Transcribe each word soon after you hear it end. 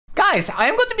guys,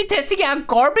 I'm going to be testing out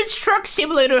Garbage Truck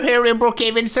Simulator here in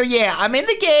Brookhaven. So yeah, I'm in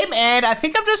the game and I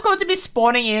think I'm just going to be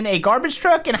spawning in a garbage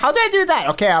truck. And how do I do that?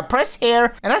 Okay, I'll press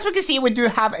here. And as we can see, we do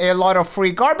have a lot of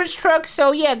free garbage trucks.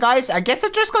 So yeah, guys, I guess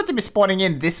I'm just going to be spawning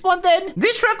in this one then.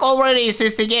 This truck already is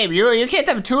the game. You can't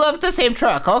have two of the same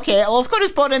truck. Okay, let's go to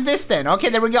spawn in this then. Okay,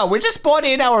 there we go. We just spawned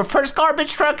in our first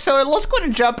garbage truck. So let's go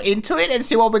and jump into it and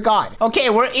see what we got. Okay,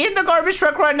 we're in the garbage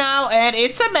truck right now and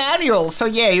it's a manual. So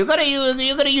yeah, you gotta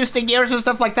use the gears and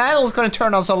stuff like that. Let's go and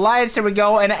turn on some lights. There we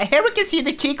go. And here we can see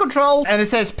the key control. And it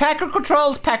says Packer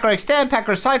controls, Packer extend,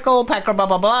 Packer cycle, Packer blah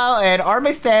blah blah, and arm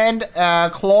extend,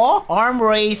 claw, arm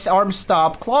raise, arm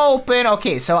stop, claw open.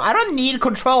 Okay, so I don't need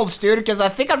controls, dude, because I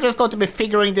think I'm just going to be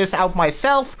figuring this out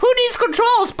myself. Who needs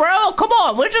controls, bro? Come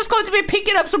on, we're just going to be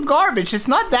picking up some garbage. It's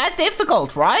not that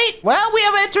difficult, right? Well, we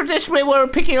have entered this way. We're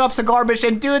picking up some garbage,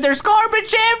 and dude, there's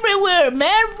garbage everywhere,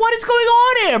 man. What is going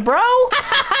on here, bro?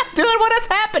 Dude, what has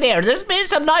happened here? There's been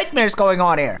some nightmares going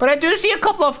on here. But I do see a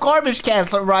couple of garbage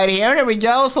cans right here. There we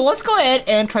go. So let's go ahead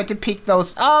and try to pick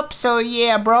those up. So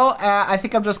yeah, bro, I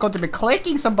think I'm just going to be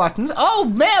clicking some buttons. Oh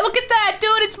man, look at that, dude,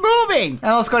 it's moving.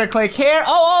 And let's go to click here.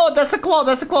 Oh, that's a claw,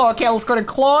 that's a claw. Okay, let's go to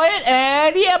claw it.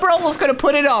 And yeah, bro, let's go to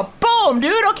put it up. Boom,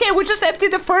 dude. Okay, we just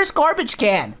emptied the first garbage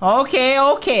can. Okay,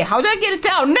 how do I get it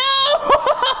down? No!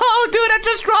 Dude, I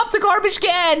just dropped the garbage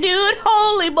can, dude.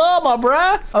 Holy mama,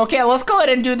 bruh. Okay, let's go ahead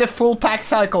and do the full pack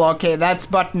cycle. Okay, that's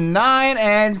button 9.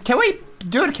 And can we...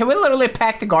 Dude, can we literally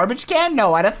pack the garbage can?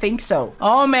 No, I don't think so.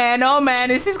 Oh man,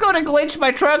 is this gonna glitch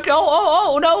my truck?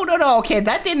 Oh, no. Okay,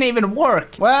 that didn't even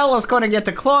work. Well, let's go and get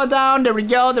the claw down. There we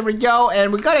go.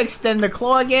 And we gotta extend the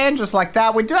claw again, just like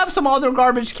that. We do have some other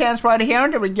garbage cans right here.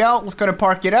 There we go. Let's go and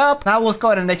park it up. Now let's go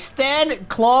ahead and extend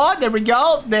claw. There we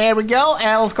go. And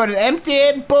let's go ahead and empty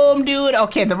it. Boom, dude.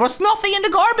 Okay, there was nothing in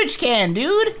the garbage can,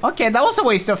 dude. Okay, that was a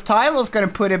waste of time. Let's go ahead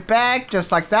and put it back,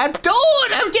 just like that. Dude,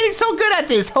 I'm getting so good at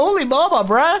this. Holy moly.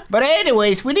 Bruh. But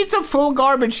anyways, we need some full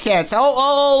garbage cans.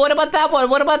 Oh, what about that one?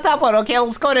 Okay,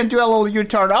 let's go ahead and do a little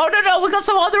U-turn. Oh, no, we got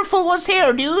some other full ones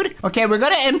here, dude. Okay, we're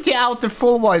gonna empty out the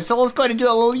full ones. So let's go ahead and do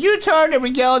a little U-turn. There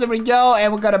we go.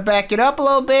 And we're gonna back it up a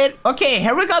little bit. Okay,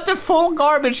 here we got the full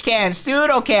garbage cans, dude.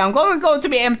 Okay, I'm going to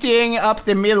be emptying up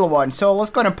the middle one. So let's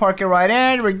go ahead and park it right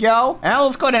in. There we go. And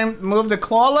let's go ahead and move the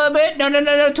claw a little bit.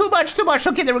 No, too much.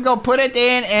 Okay, there we go. Put it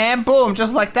in and boom,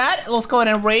 just like that. Let's go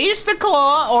ahead and raise the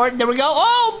claw, or there we go.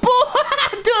 Oh,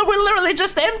 boom! Dude, we literally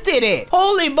just emptied it.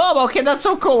 Holy moly. Okay, that's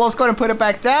so cool. Let's go and put it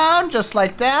back down, just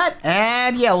like that.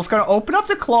 And yeah, let's go and open up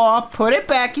the claw, put it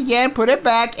back again,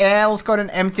 and let's go and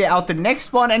empty out the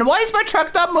next one. And why is my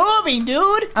truck not moving,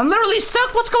 dude? I'm literally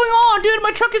stuck. What's going on, dude?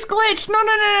 My truck is glitched.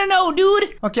 No,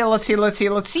 dude. Okay, let's see.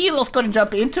 Let's go and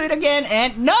jump into it again.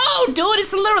 And no, dude,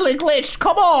 it's literally glitched.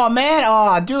 Come on, man.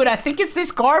 Oh, dude, I think it's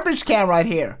this garbage can right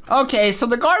here. Okay, so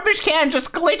the garbage can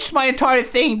just glitched my entire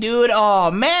thing, dude.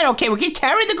 Oh man, okay, we can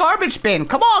carry the garbage bin.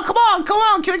 Come on.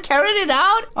 Can we carry it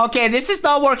out? Okay, this is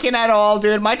not working at all,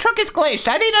 dude. My truck is glitched.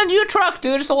 I need a new truck,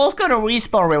 dude, so let's go to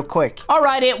respawn real quick.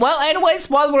 Alrighty, well, anyways,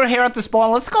 while we're here at the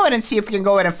spawn, let's go ahead and see if we can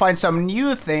go ahead and find some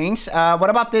new things. What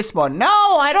about this one? No,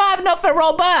 I don't have enough for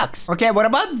Robux. Okay, what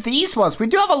about these ones? We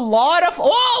do have a lot of...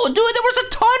 Oh, dude, there was a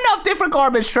ton of different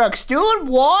garbage trucks, dude.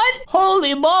 What?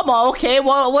 Holy mama. Okay,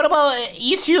 well, what about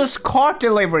Issue's cart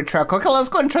delivery truck? Okay, let's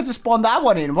go ahead and try to spawn that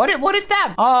one in. What is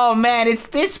that? Oh man, it's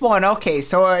this one. Okay,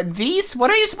 so these,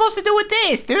 what are you supposed to do with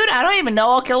this, dude? I don't even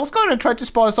know. Okay, let's go ahead and try to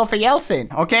spawn something else in.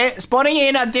 Okay, spawning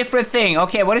in a different thing.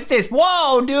 Okay, what is this?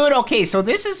 Whoa, dude. Okay, so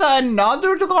this is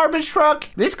another garbage truck.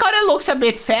 This kind of looks a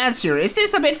bit fancier. Is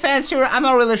this a bit fancier? I'm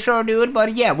not really sure, dude,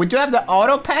 but yeah, we do have the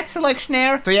auto pack selection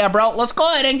here. So yeah, bro, let's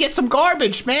go ahead and get some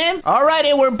garbage, man.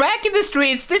 Alrighty, we're back in the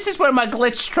streets. This is where my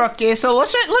glitch truck is. So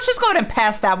let's just go ahead and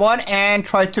pass that one and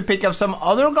try to pick up some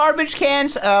other garbage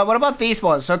cans. What about these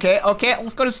ones? Okay,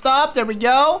 let's go to stop. There we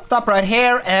go. Stop right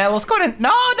here. And let's go to... No,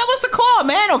 that was the claw,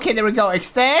 man. Okay, there we go.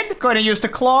 Extend. Go ahead and use the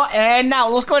claw. And now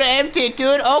let's go to empty it,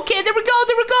 dude. Okay, there we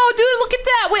go. Dude, look at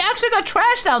that. We actually got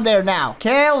trash down there now.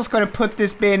 Okay, let's go to put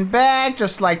this bin back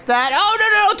just like that. Oh,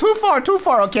 no. Too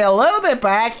far. Okay, a little bit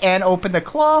back and open the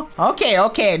claw.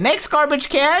 Okay. Next garbage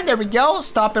can. There we go.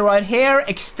 Stop it right here.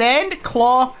 Extend.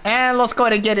 Claw. And let's go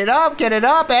ahead and get it up.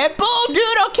 And boom,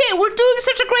 dude. Okay, we're doing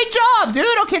such a great job,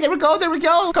 dude. Okay, there we go.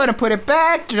 Let's go ahead and put put it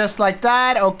back just like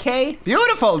that. Okay,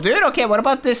 beautiful, dude. Okay, what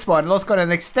about this one? Let's go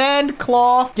and extend,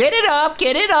 claw, get it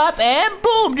up, and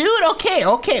boom, dude.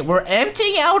 Okay, we're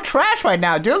emptying out trash right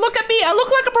now, dude. Look at me. I look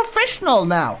like a professional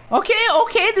now. Okay,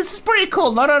 this is pretty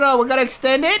cool. No, we gotta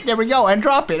extend it. There we go, and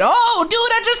drop it. Oh, dude,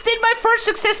 I just did my first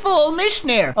successful mission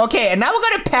here. Okay, and now we're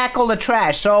gonna pack all the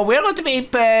trash. So we're going to be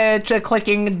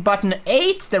clicking button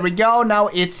 8. There we go. Now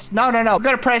it's no. We're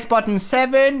gonna press button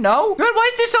 7. No, dude, why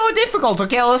is this so difficult?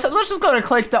 Okay, let's just go to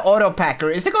click the auto packer.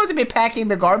 Is it going to be packing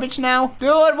the garbage now?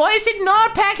 Dude, why is it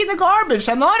not packing the garbage?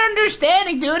 I'm not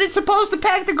understanding, dude. It's supposed to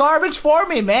pack the garbage for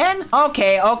me, man.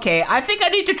 Okay. I think I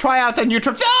need to try out a new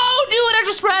truck. No, dude, I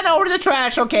just ran over the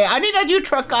trash. Okay, I need a new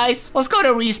truck, guys. Let's go to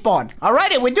respawn.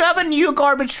 Alrighty, we do have a new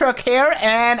garbage truck here,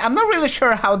 and I'm not really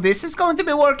sure how this is going to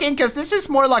be working because this is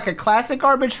more like a classic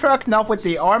garbage truck, not with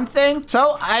the arm thing.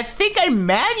 So I think I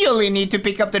manually need to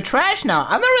pick up the trash now.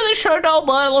 I'm not really sure though,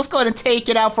 but let's go ahead and take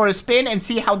it out for a spin and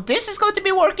see how this is going to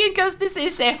be working because this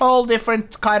is a whole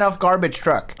different kind of garbage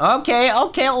truck. Okay,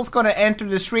 let's go ahead and enter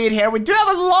the street here. We do have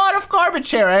a lot of garbage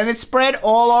here and it's spread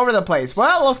all over the place.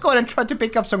 Well, let's go ahead and try to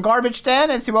pick up some garbage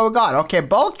then and see what we got. Okay,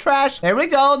 bulk trash. There we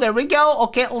go.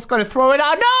 Okay, let's go ahead and throw it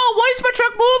out. No, why is my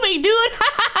truck moving, dude?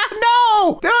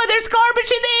 No, dude, there's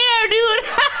garbage in the air, dude.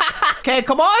 Okay,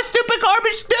 come on, stupid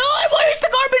garbage. Dude, where is the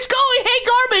garbage going? Hey,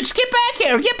 garbage,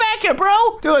 get back here,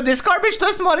 bro. Dude, this garbage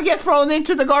doesn't want to get thrown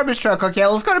into the garbage truck. Okay,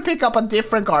 let's go to pick up a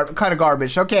different kind of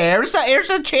garbage. Okay, here's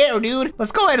a chair, dude.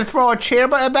 Let's go ahead and throw a chair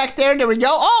back there. There we go.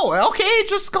 Oh, okay, it's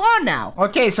just gone now.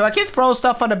 Okay, so I can throw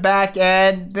stuff on the back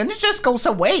and then it just goes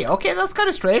away. Okay, that's kind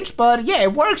of strange, but yeah,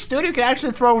 it works, dude. You can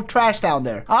actually throw trash down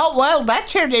there. Oh, well, that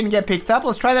chair didn't get picked up.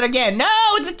 Let's try that again. No,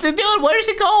 dude, where is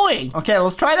it going? Okay,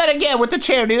 let's try that again with the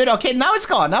chair, dude. Okay, now it's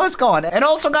gone. And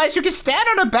also, guys, you can stand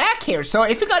on the back here. So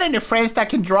if you got any friends that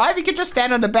can drive, you can just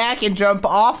stand on the back and jump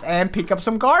off and pick up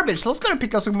some garbage. Let's go to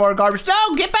pick up some more garbage.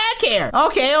 No, get back here.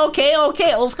 Okay.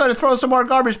 Let's go to throw some more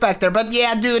garbage back there. But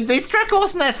yeah, dude, this truck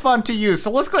wasn't as fun to use.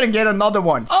 So let's go and get another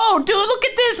one. Oh, dude, look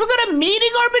at this. We got a mini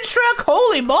garbage truck.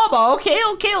 Holy mama. Okay.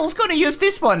 Let's go to use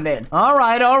this one then. All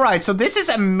right. So this is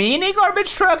a mini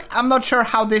garbage truck. I'm not sure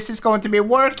how this is going to be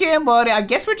working, but I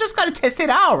guess we just got to test it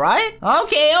out, right?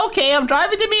 Okay. I'm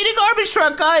driving the mini garbage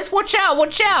truck, guys. Watch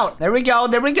out. There we go.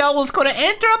 Let's go to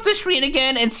enter up the street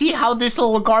again and see how this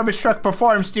little garbage truck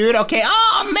performs, dude. Okay.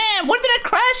 Oh, man. What did I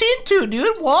crash into,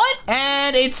 dude? What?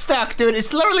 And it's stuck, dude.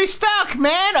 It's literally stuck,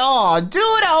 man. Oh, dude,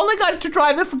 I only got to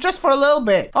drive it just for a little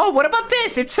bit. Oh, what about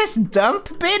this? It says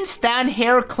dump bin, stand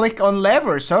here, click on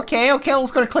levers. Okay,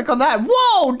 let's go to click on that.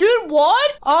 Whoa, dude,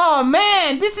 what? Oh,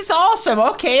 man, this is awesome.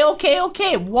 Okay.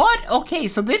 What? Okay,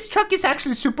 so this truck is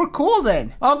actually super cool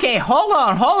then. Okay, hold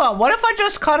on. What if I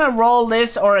just kind of roll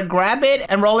this or grab it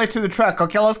and roll it to the truck?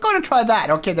 Okay, let's go and try that.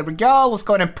 Okay, there we go. Let's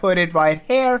go and put it right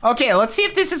here. Okay, let's see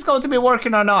if this is going to be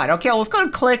working or not. Okay, let's go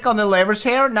and click on the levers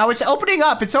here. Now it's opening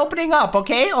up.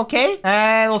 Okay.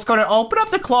 And let's go and open up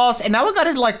the claws. And now we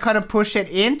gotta like kind of push it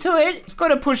into it. Let's go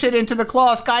to push it into the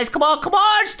claws, guys. Come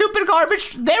on, stupid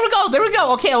garbage. There we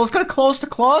go. Okay, let's go to close the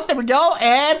claws. There we go.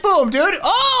 And boom, dude.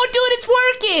 Oh, dude, it's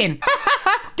working.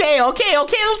 Okay.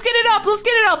 Let's get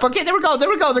it up. Okay, there we go.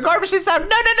 The garbage is out.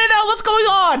 No. What's going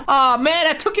on? Oh, man,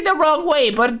 I took it the wrong way.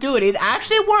 But, dude, it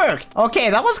actually worked. Okay,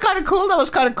 that was kind of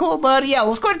cool. But, yeah,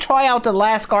 let's go and try out the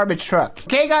last garbage truck.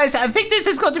 Okay, guys, I think this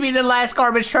is going to be the last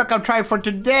garbage truck I'm trying for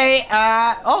today.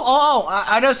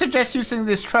 I don't suggest using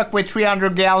this truck with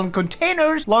 300-gallon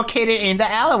containers located in the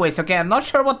alleyways. Okay, I'm not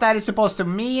sure what that is supposed to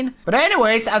mean. But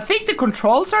anyways, I think the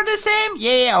controls are the same.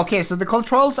 Yeah, okay, so the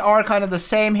controls are kind of the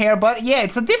same here. But, yeah,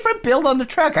 it's a different build on the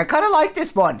truck. I kind of like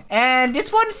this one. And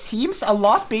this one seems a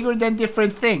lot bigger than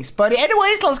different things. But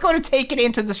anyways, let's go to take it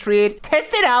into the street,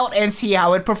 test it out, and see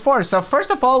how it performs. So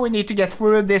first of all, we need to get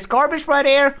through this garbage right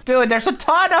here. Dude, there's a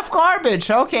ton of garbage.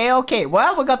 Okay.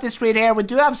 Well, we got this street here. We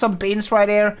do have some bins right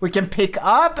here we can pick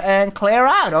up and clear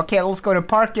out. Okay, let's go to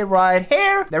park it right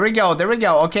here. There we go.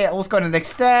 Okay, let's go to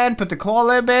extend, put the claw a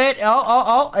little bit.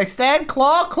 Oh, extend,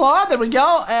 claw. There we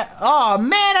go. Oh,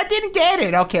 man, I didn't get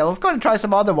it. Okay, let's go and try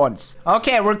some other ones.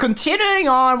 Okay, we're continuing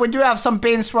on. We do have some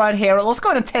bins right here. Let's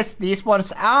go and test these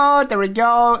ones out. There we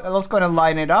go. Let's go and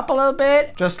line it up a little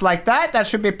bit. Just like that. That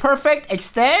should be perfect.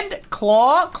 Extend,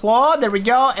 claw. There we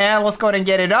go. And let's go and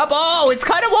get it up. Oh, it's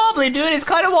kind of wobbly, dude. It's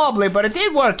kind of wobbly, but it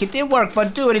did work.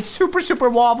 But, dude, it's super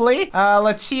wobbly.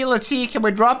 Let's see. Can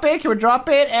we drop it?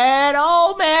 And,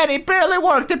 oh, man, it barely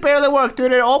worked.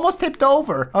 Dude, it almost tipped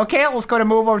over. Okay, let's go to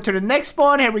move over to the next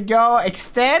one. Here we go.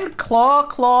 Extend,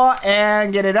 claw,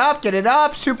 and get it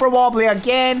up. Super wobbly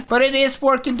again, but it is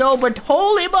working though. But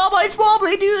holy mama, it's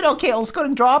wobbly, dude. Okay, let's go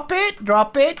and drop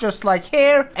it just like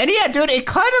here. And yeah, dude, it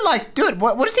kind of like, dude,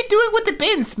 what is it doing deal with the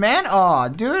bins, man? Oh,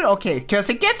 dude, okay, because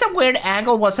it gets a weird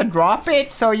angle once I drop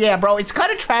it. So yeah, bro, it's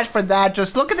kind of trash for that.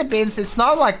 Just look at the bins. It's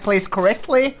not like placed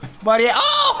correctly. But yeah,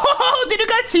 oh, did you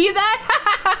guys see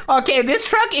that? Okay, this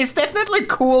truck is definitely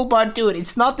cool, but dude,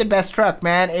 it's not the best truck,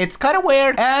 man. It's kind of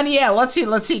weird. And yeah, let's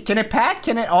see. Can it pack?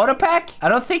 Can it auto pack? I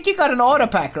don't think you got an auto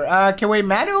packer. Can we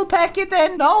manual pack it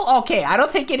then? No? Okay, I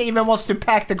don't think it even wants to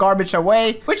pack the garbage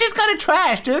away, which is kind of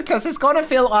trash, dude, because it's gonna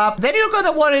fill up. Then you're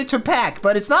gonna want it to pack,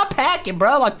 but it's not packing,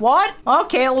 bro. Like, what?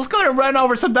 Okay, let's go and run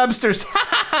over some dumpsters.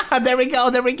 There we go.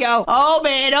 Oh,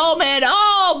 man.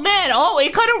 Oh,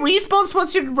 it kind of respawns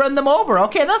once you run them over.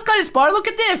 Okay, that's kind of smart. Look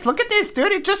at this,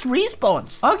 dude. It just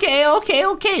respawns.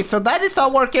 Okay. So that is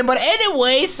not working. But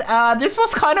anyways, this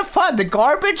was kind of fun. The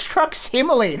garbage truck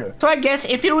simulator. So I guess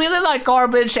if you really like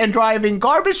garbage and driving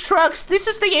garbage trucks, this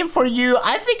is the game for you.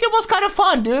 I think it was kind of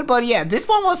fun, dude. But yeah, this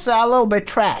one was a little bit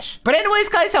trash. But anyways,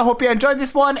 guys, I hope you enjoyed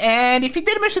this one. And if you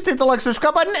did, make sure to hit the like,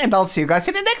 subscribe button. And I'll see you guys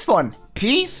in the next one.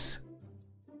 Peace.